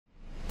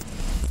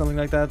something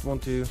like that. 1,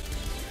 2.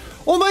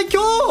 Oh my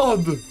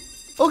god!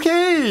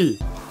 Okay!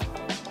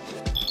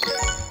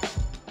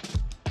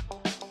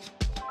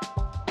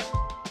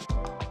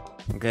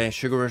 Okay,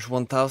 Sugar Rush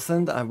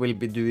 1000. I will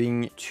be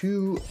doing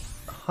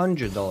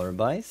 $200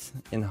 buys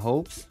in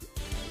hopes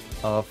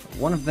of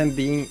one of them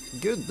being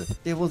good.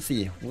 Yeah, we'll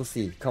see. We'll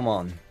see. Come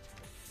on.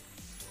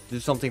 Do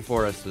something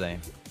for us today.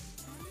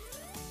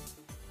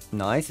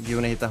 Nice. If you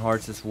want to hit the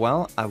hearts as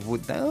well, I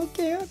would.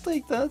 Okay, I'll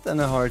take that. And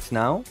the hearts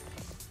now.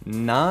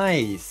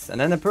 Nice.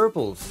 And then the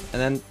purples. And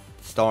then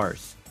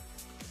stars.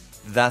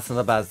 That's not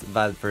a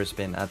bad first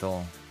spin at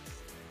all.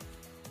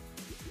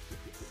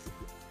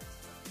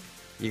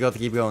 You got to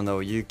keep going though.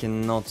 You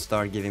cannot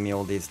start giving me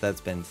all these dead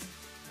spins.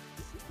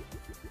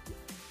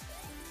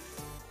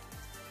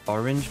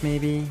 Orange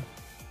maybe.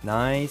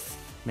 Nice.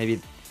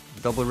 Maybe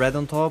double red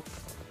on top.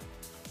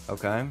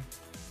 Okay.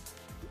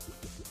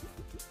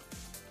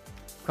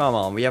 Come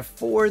on, we have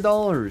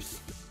 $4.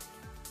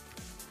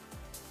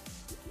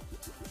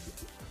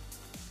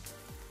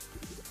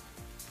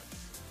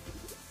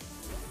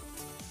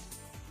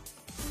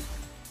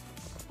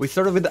 We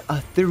started with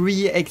a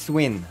 3x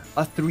win.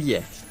 A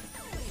 3x.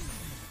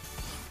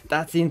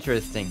 That's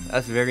interesting.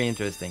 That's very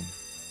interesting.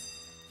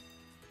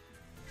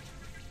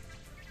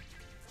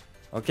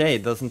 Okay,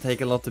 it doesn't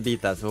take a lot to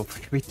beat that, so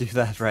we do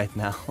that right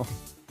now.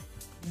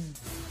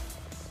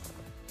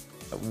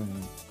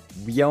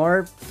 We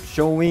are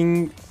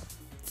showing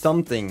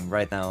something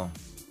right now.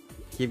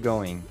 Keep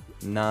going.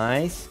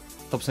 Nice.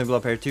 Top symbol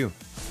up here too.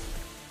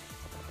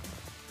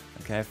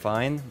 Okay,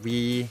 fine.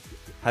 We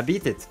have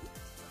beat it.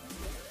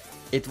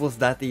 It was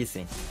that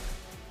easy.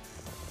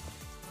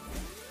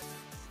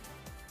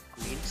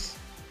 Greens.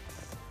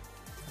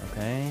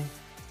 Okay.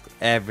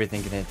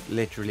 Everything can hit.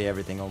 Literally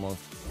everything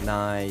almost.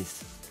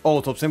 Nice.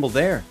 Oh, top symbol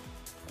there.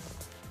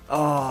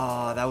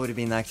 Oh, that would have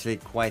been actually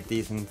quite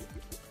decent.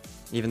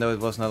 Even though it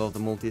wasn't a lot of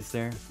multis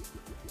there.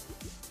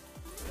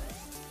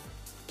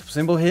 Top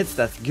symbol hits,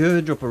 that's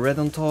good. Drop a red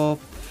on top.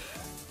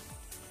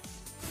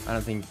 I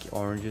don't think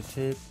oranges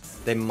hit.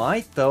 They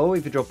might though,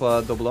 if you drop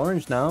a double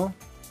orange now.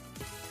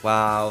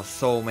 Wow,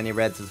 so many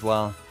reds as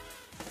well.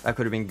 That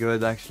could have been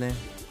good actually.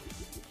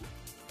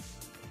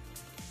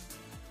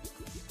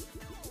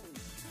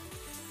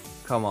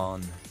 Come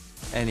on.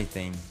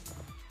 Anything.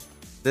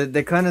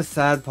 The kind of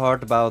sad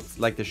part about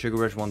like the Sugar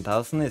Rush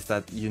 1000 is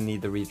that you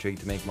need the retrig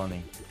to make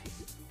money.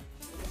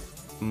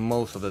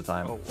 Most of the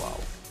time. Oh wow.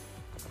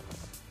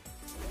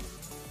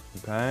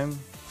 Okay.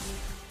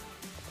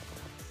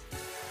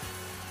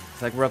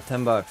 It's like we're up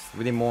 $10.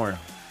 We need more.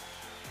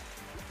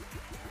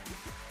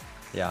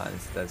 Yeah,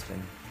 that's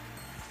been.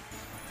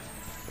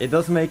 It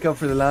does make up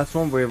for the last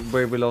one where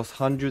we lost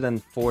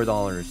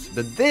 $104.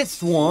 But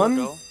this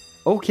one,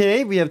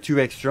 okay, we have 2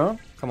 extra.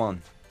 Come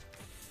on.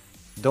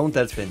 Don't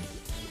dead spin.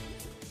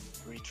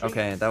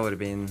 Okay, that would have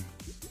been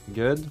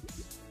good.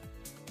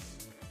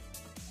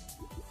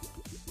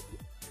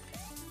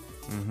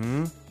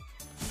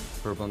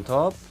 Purple on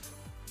top.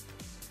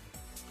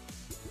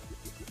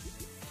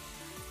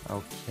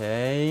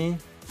 Okay.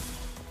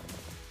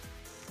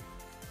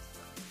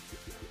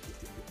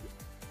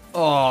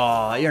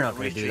 Oh, you're not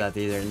gonna do that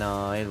either.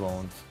 No, it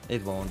won't.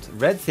 It won't.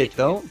 Red hit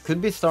though.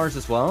 Could be stars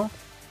as well.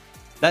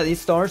 That is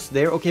stars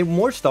there. Okay,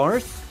 more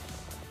stars.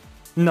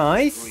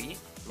 Nice.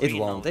 It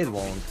won't. It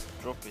won't.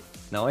 Drop it.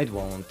 No, it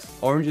won't.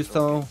 Oranges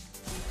though.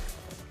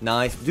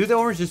 Nice. Do the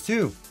oranges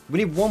too. We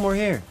need one more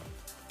here.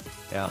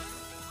 Yeah.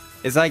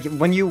 It's like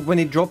when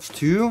it drops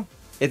 2,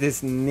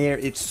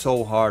 it's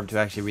so hard to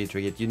actually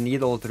retrig it. You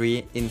need all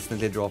 3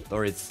 instantly dropped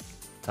or it's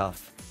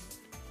tough.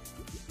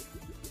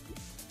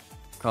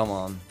 Come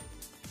on.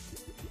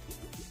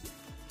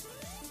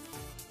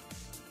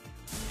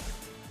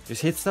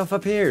 Just hit stuff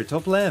up here,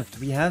 top left.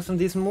 We have some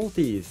decent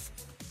multis.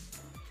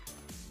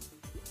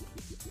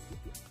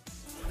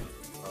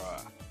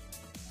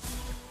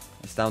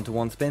 It's down to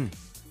 1 spin.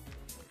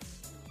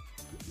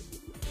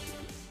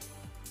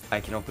 I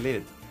cannot believe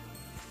it.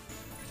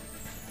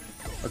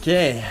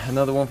 Okay,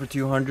 another one for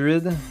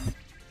 200.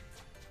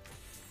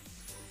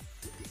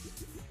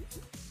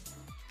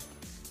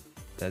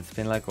 Dead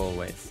spin like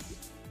always.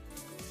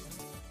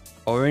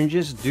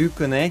 Oranges do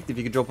connect. If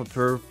you could drop a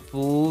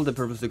purple, the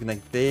purples do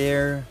connect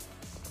there.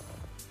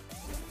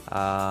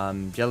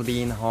 Jelly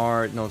bean,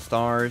 heart, no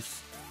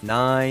stars.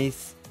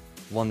 Nice.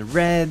 1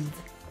 red.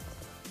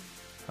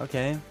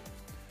 Okay.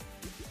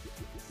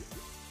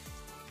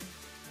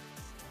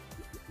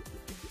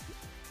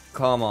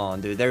 Come on,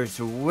 dude. There's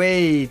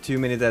way too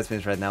many dead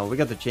spins right now. We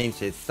got to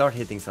change it. Start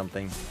hitting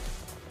something.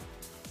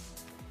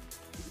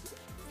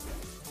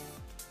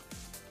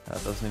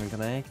 That doesn't even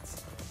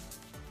connect.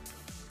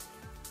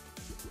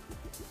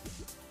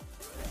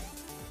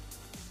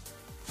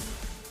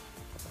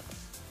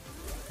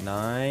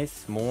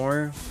 Nice.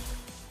 More.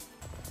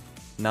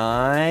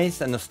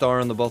 Nice. And a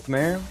star on the bottom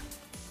here.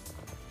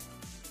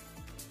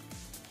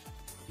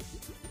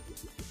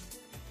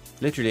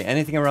 Literally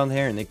anything around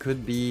here and it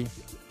could be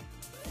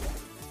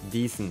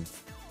decent.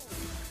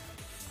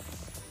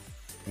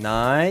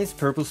 Nice.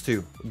 Purples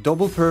too.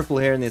 Double purple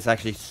here and it's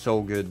actually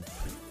so good.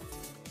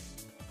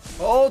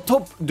 Oh,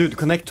 top. Dude,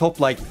 connect top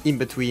like in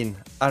between.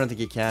 I don't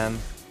think it can.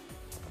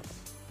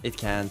 It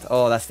can't.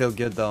 Oh, that's still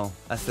good though.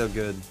 That's still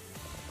good.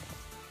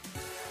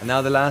 And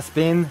now the last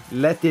spin.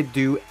 Let it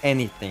do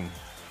anything.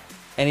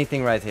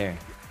 Anything right here.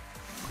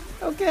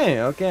 Okay,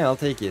 okay, I'll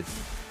take it.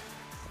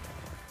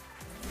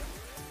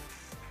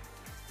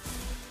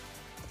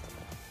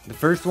 The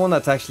first one,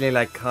 that's actually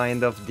like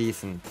kind of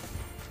decent.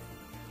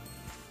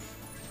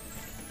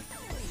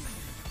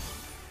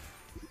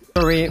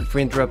 Sorry for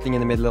interrupting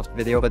in the middle of the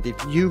video, but if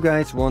you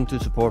guys want to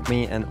support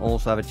me and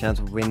also have a chance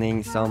of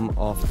winning some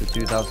of the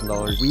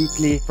 $2,000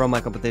 weekly from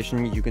my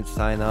competition, you can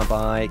sign up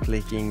by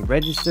clicking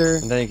register,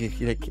 and then you can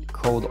click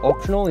code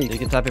optional. You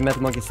can type in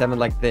MetalMonkey7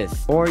 like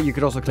this, or you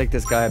could also click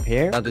this guy up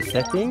here. Now the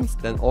settings,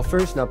 then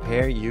offers, and up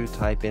here you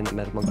type in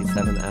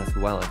MetalMonkey7 as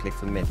well and click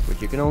submit,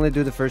 which you can only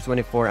do the first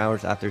 24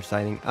 hours after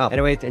signing up.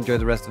 Anyway, enjoy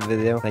the rest of the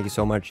video. Thank you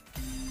so much.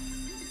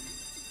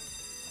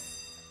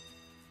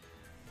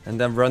 And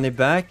then run it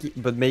back,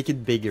 but make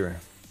it bigger.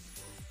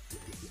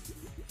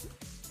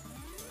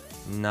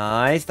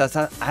 Nice. That's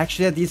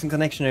actually a decent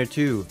connection there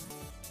too.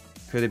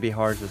 Could it be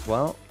hard as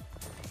well?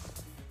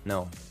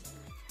 No.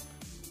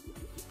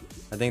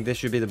 I think this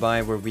should be the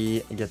buy where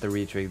we get the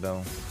retrig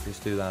though. Let's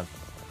do that.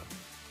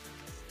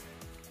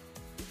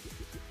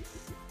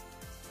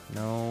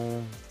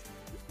 No.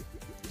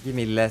 Give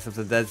me less of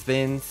the dead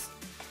spins.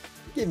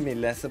 Give me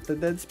less of the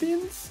dead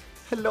spins.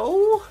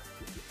 Hello?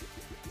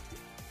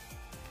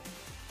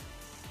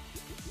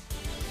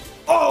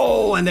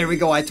 Oh, and there we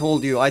go. I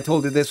told you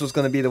this was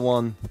gonna be the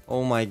one.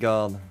 Oh my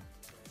god.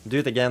 Do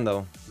it again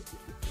though.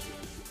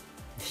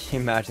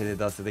 Imagine it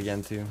does it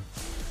again too.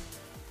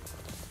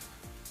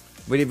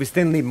 We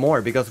still need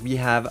more because we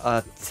have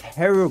a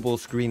terrible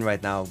screen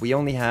right now. We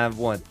only have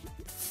what,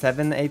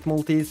 7, 8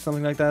 multis,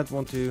 something like that.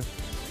 1, 2.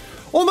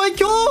 Oh my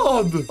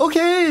god!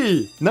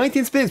 Okay,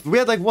 19 spins. We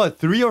had like what,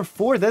 3 or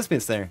 4 dead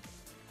spins there.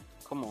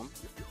 Come on.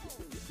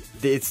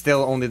 It's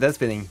still only dead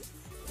spinning.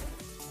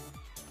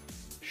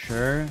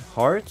 Sure,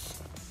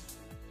 hearts.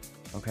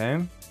 Okay.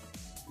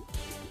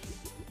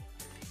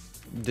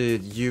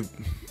 Dude, you...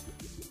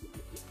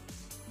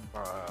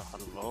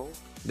 Hello?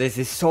 This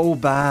is so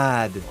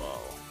bad. Wow.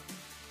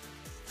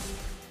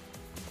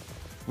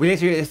 We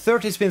literally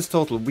 30 spins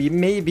total. We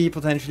maybe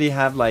potentially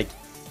have like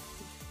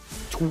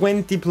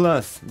 20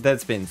 plus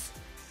dead spins.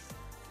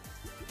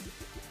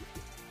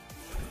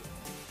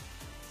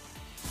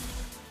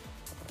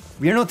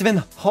 We are not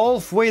even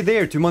halfway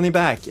there to money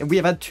back, and we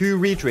have had 2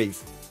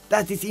 retrigs.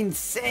 That is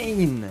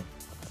insane!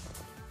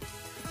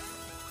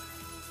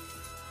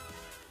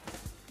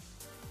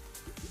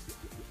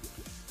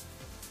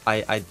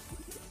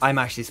 I'm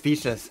actually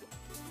speechless.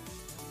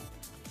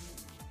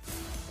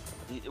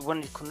 When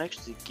it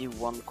connects, you give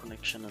one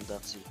connection and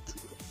that's it.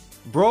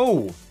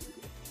 Bro!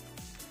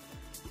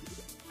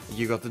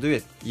 You got to do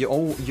it. You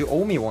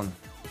owe me one.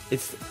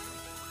 It's...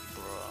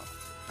 Bruh.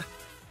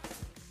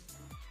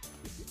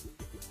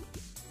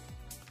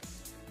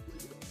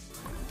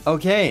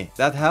 Okay,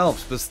 that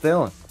helps, but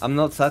still, I'm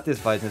not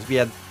satisfied since we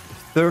had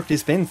 30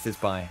 spins this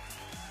buy.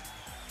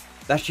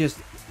 That's just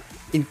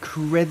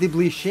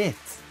incredibly shit.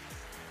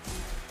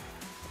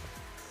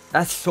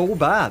 That's so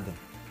bad.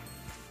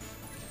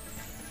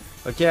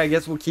 Okay, I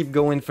guess we'll keep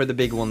going for the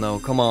big one though.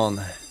 Come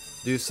on,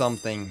 do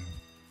something.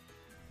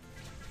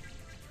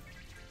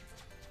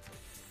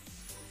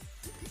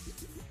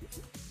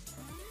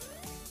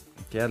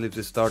 Okay, at least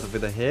we start off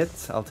with a hit.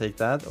 I'll take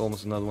that.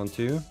 Almost another one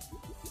too.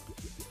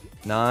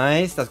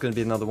 Nice, that's gonna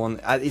be another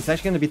one. It's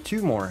actually gonna be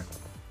 2 more.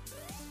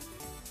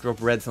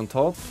 Drop reds on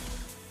top.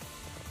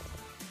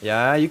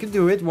 Yeah, you can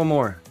do it. 1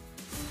 more.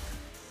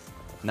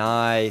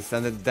 Nice,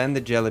 and then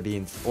the jelly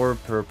beans or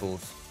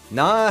purples.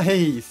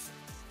 Nice.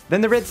 Then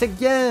the reds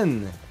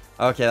again.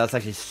 Okay, that's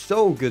actually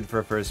so good for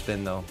a first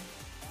spin though.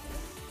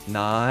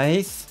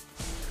 Nice.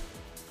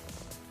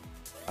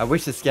 I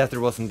wish the scatter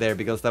wasn't there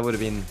because that would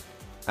have been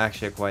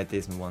actually a quite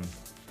decent one.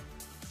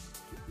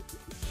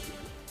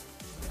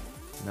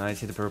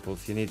 Nice, hit the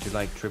purples. You need to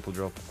like triple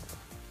drop.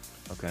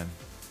 Okay.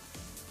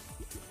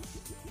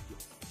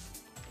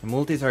 The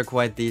multis are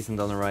quite decent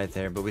on the right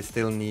there, but we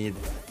still need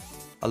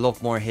a lot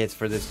more hits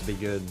for this to be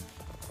good.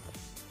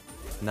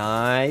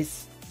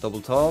 Nice.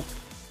 Double top.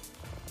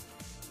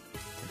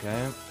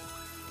 Okay.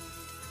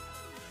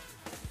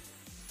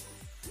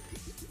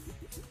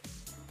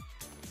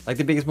 Like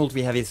the biggest multi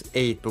we have is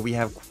 8, but we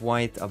have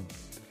quite a...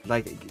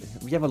 Like,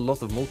 we have a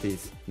lot of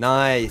multis.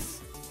 Nice.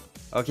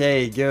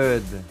 Okay,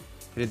 good.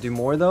 Could it do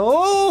more though?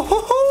 Oh!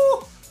 Ho,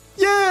 ho!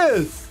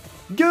 Yes!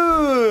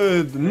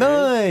 Good!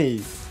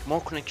 Nice!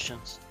 More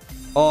connections.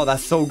 Oh,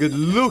 that's so good.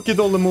 Look at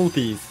all the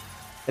multis.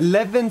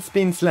 11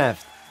 spins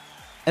left.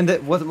 And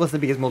what's the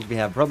biggest multi we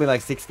have? Probably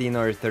like 16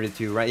 or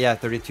 32, right? Yeah,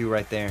 32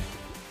 right there.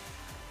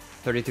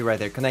 32 right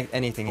there. Connect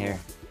anything here.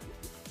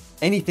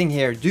 Anything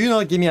here. Do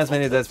not give me as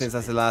many death spins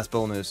as the last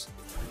bonus.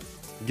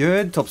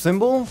 Good. Top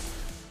symbol.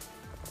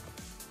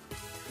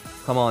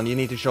 Come on, you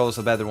need to show us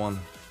a better one.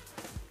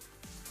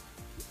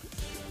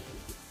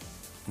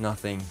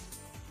 Nothing.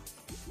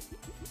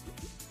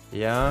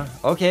 Yeah.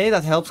 Okay,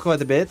 that helps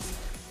quite a bit.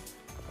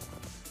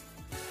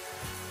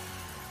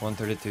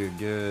 132,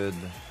 good.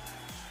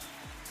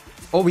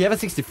 Oh, we have a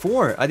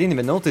 64. I didn't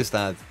even notice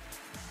that.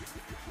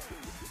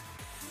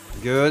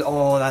 Good.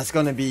 Oh, that's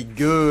gonna be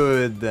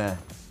good.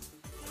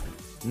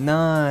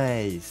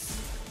 Nice.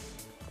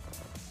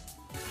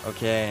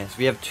 Okay, so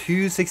we have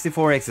two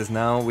 64Xs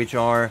now, which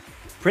are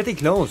pretty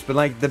close. But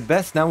like the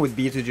best now would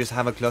be to just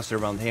have a cluster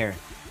around here.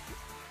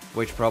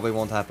 Which probably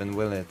won't happen,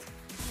 will it?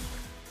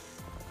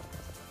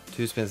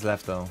 2 spins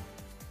left though.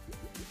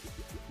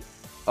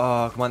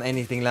 Oh, come on,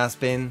 anything last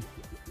spin.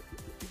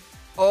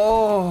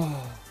 Oh,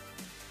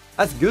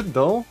 that's good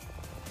though.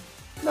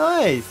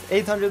 Nice,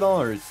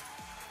 $800.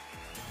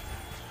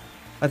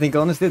 I think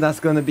honestly that's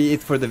gonna be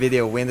it for the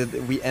video.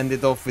 We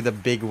ended off with a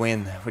big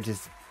win, which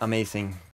is amazing.